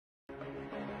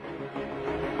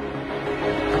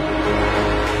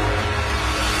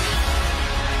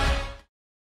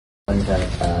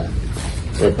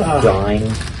with drawing,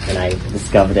 and I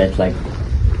discovered it like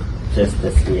just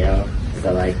this year.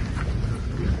 So like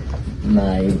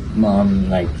my mom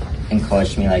like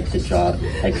encouraged me like to draw,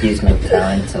 like use my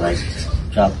talent to like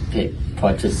draw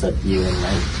portraits of you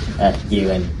and you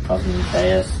and Prophet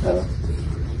Matthias. So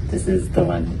this is the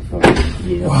one for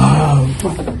you. Wow!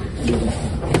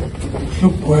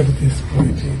 Look what this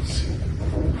point is.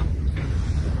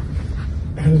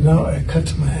 And now I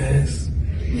cut my hairs.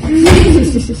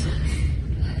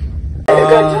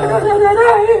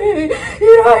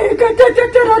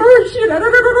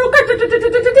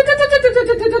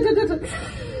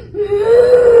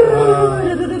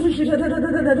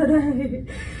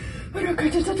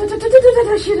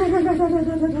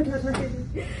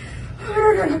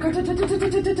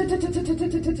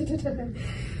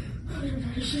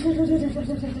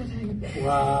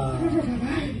 Wow.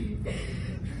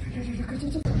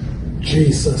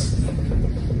 Jesus.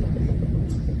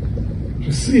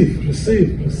 Receive,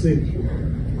 receive, receive.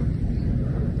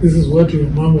 This is what your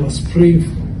mom was praying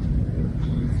for.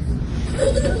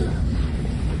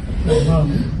 Your mom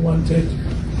wanted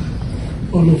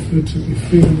all of you to be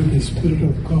filled with the Spirit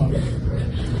of God.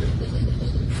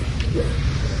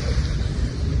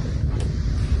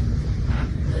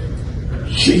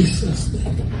 Jesus'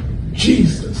 name.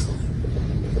 Jesus' name.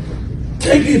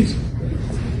 Take it.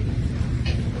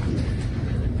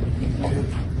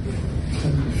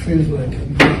 And it feels like it.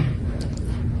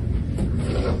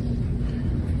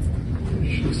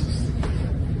 Jesus.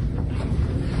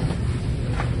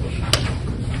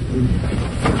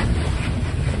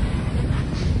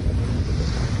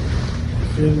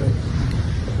 Feel like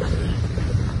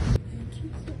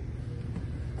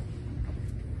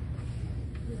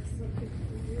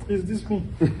is this me?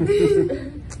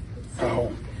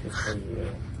 Oh.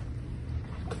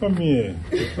 Come here.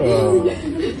 Oh.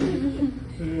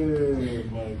 Hey,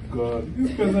 my God.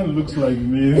 This person looks like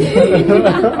me.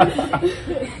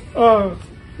 Oh,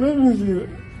 let me see.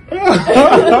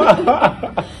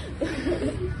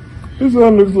 This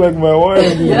one looks like my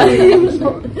wife.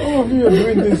 All of you are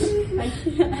doing this.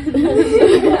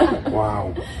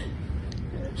 Wow.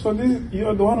 So this,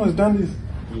 you're the one who's done this?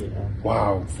 Yeah.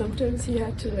 Wow. Sometimes he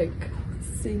had to like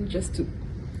sing just to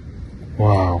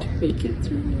make it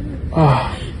through.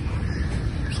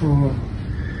 So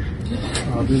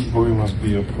this boy must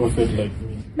be a prophet like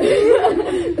me.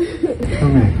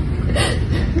 Come here.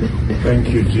 Thank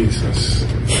you, Jesus.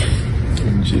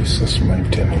 In Jesus'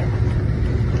 mighty name.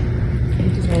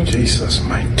 In Jesus'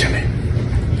 mighty name.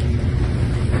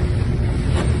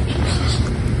 Jesus.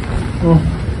 Oh.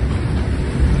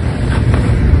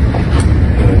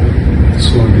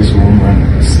 So this woman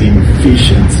seeing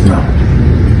visions now.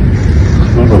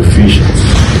 A lot of visions.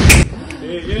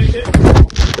 Yeah.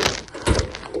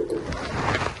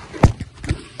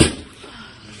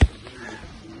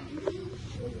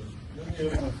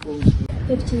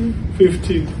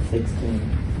 15.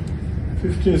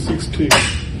 15, 16.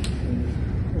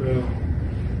 Well,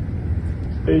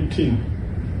 18.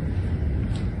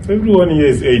 Everyone here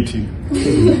is 80.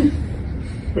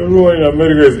 Everyone in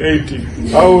America is 80.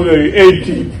 How old are you?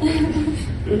 80.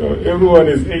 You know, everyone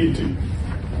is 80.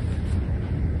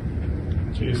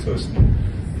 Jesus' name.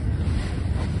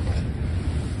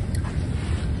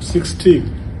 16.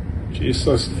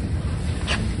 Jesus' name.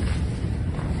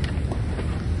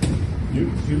 You,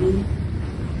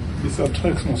 these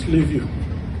attacks must leave you.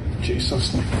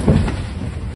 Jesus' name.